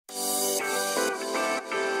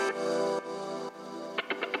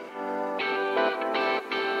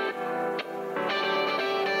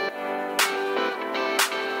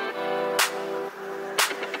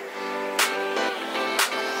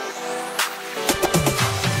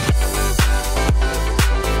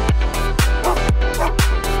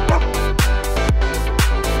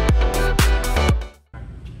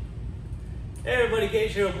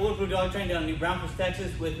Mitch here with Bulletproof Dog Training down in New Braunfels,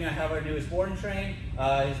 Texas. With me I have our newest board and train.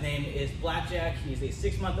 His name is Blackjack. He's a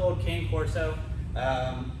 6-month-old cane Corso.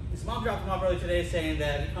 His mom dropped him off earlier today saying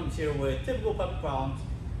that he comes here with typical puppy problems.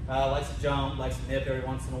 Likes to jump, likes to nip every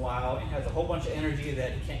once in a while, and has a whole bunch of energy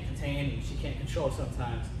that he can't contain and she can't control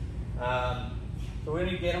sometimes. So we're going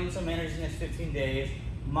to get him some energy in the next 15 days.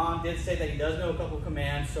 Mom did say that he does know a couple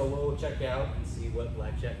commands, so we'll check out and see what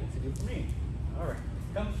Blackjack wants to do for me. All right,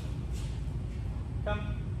 come.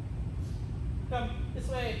 Come. Come. This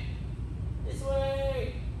way. This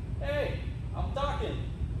way. Hey, I'm talking.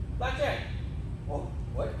 Blackjack. Oh,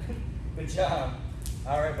 what? Good job.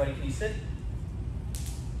 All right, buddy, can you sit?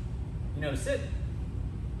 You know, sit.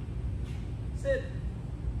 Sit.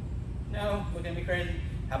 No, look at me crazy.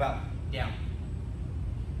 How about down?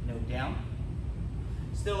 No, down.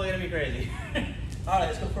 Still looking at me crazy. All right,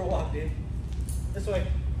 let's go for a walk, dude. This way.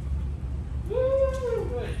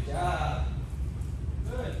 Woo! Good job.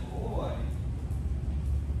 Good boy.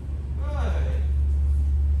 Good.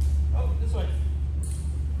 Oh, this way.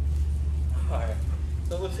 All right.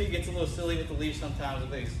 So it looks like he gets a little silly with the leash sometimes. I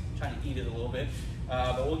think he's trying to eat it a little bit.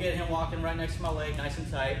 But we'll get him walking right next to my leg, nice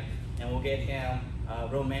and tight, and we'll get him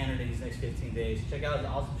real mannered in these next 15 days. Check out his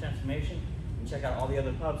awesome transformation, and check out all the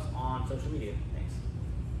other pups on social media. Thanks.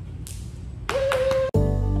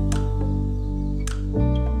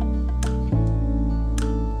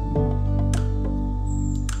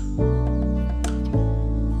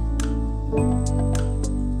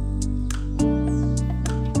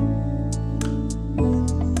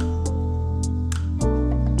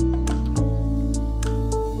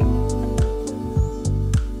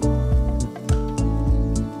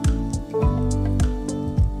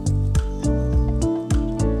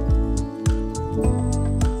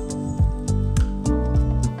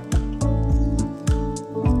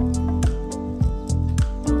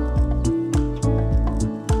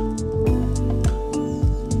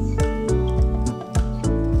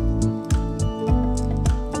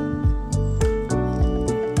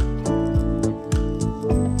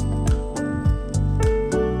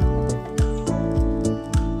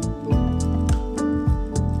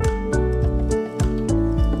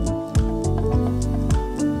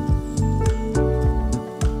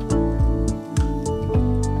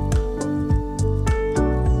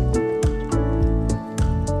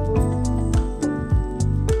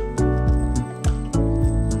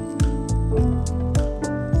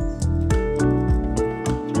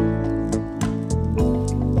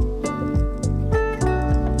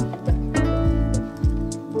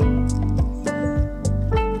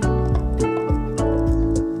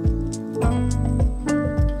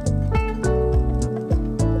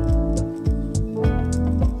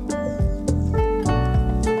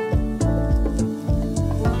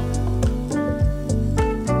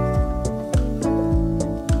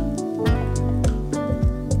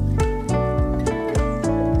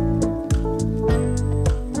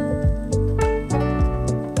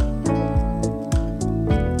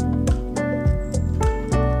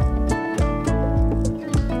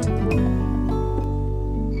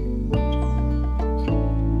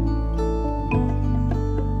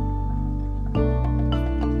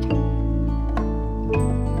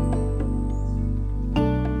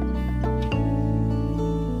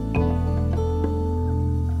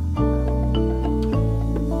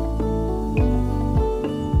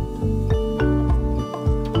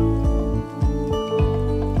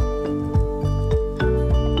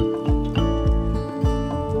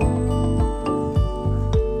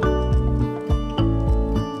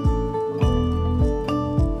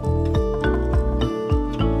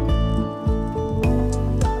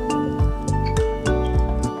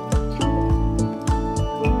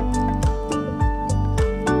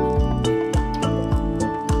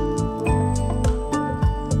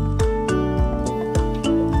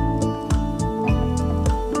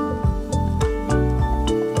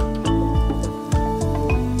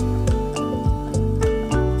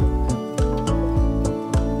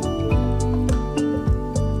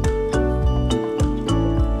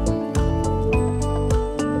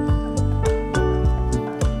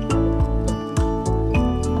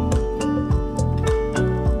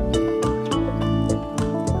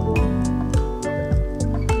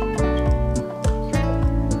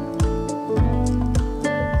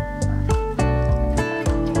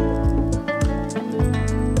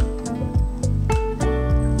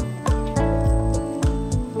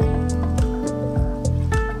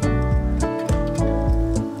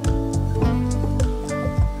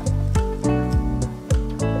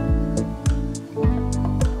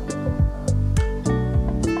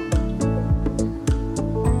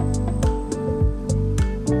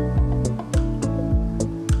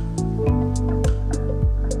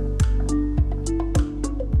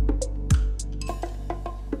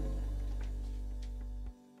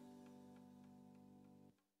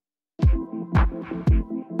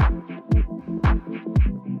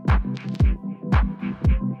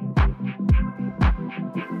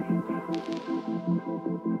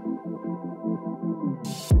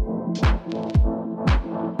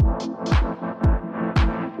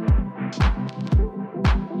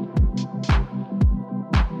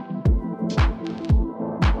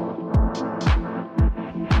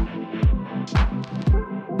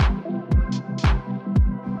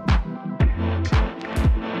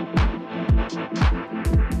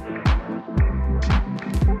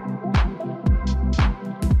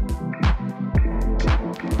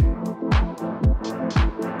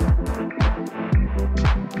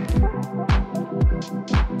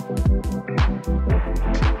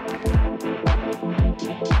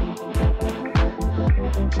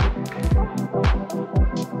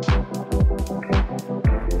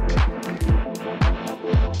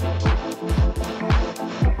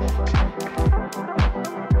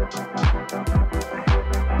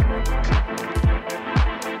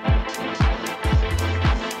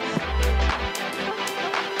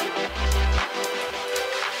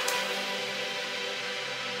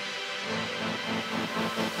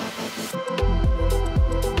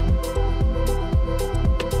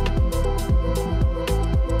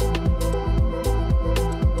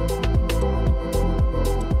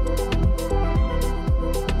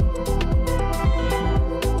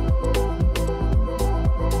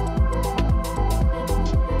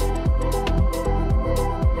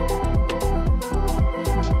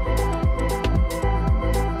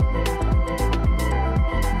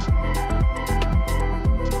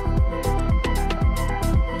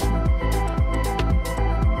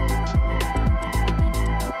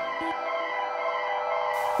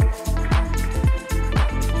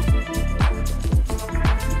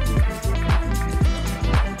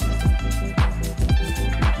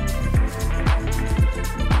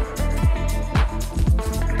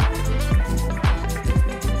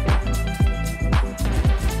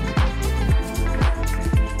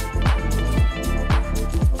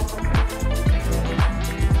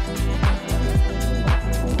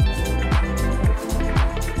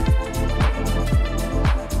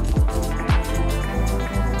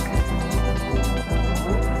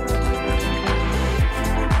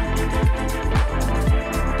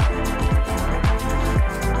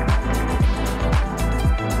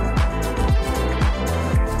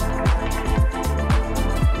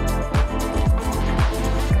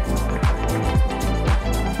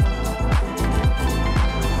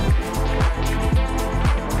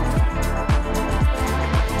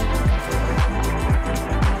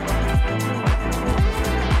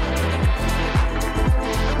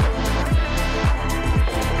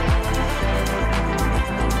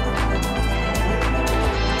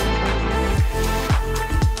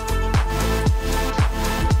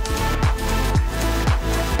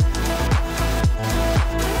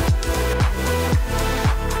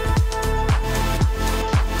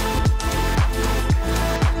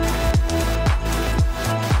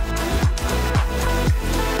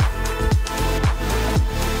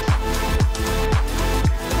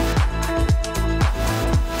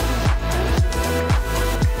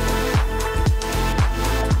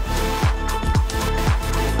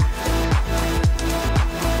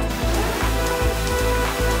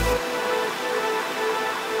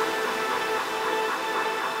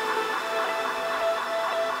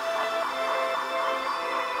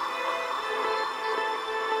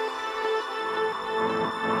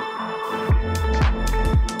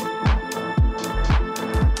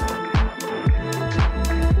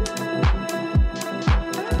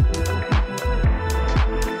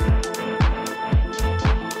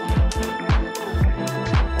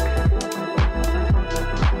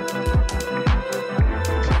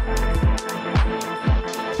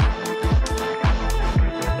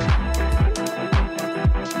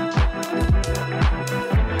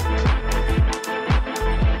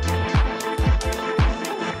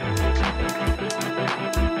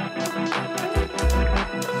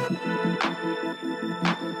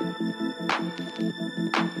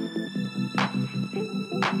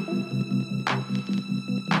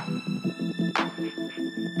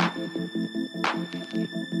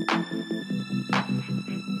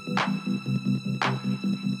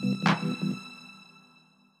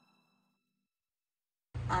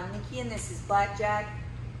 This is Blackjack.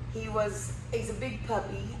 He's a big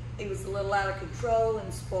puppy. He was a little out of control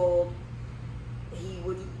and spoiled. He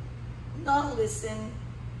would not listen.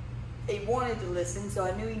 He wanted to listen, so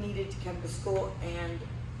I knew he needed to come to school, and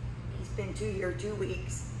he's been here 2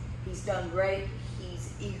 weeks. He's done great.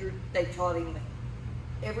 He's eager. They taught him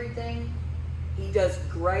everything. He does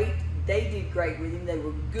great. They did great with him. They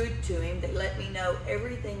were good to him. They let me know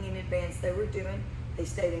everything in advance they were doing. They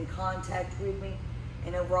stayed in contact with me,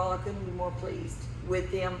 and overall I couldn't be more pleased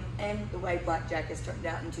with them and the way Blackjack has turned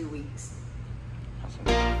out in 2 weeks.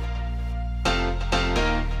 Awesome.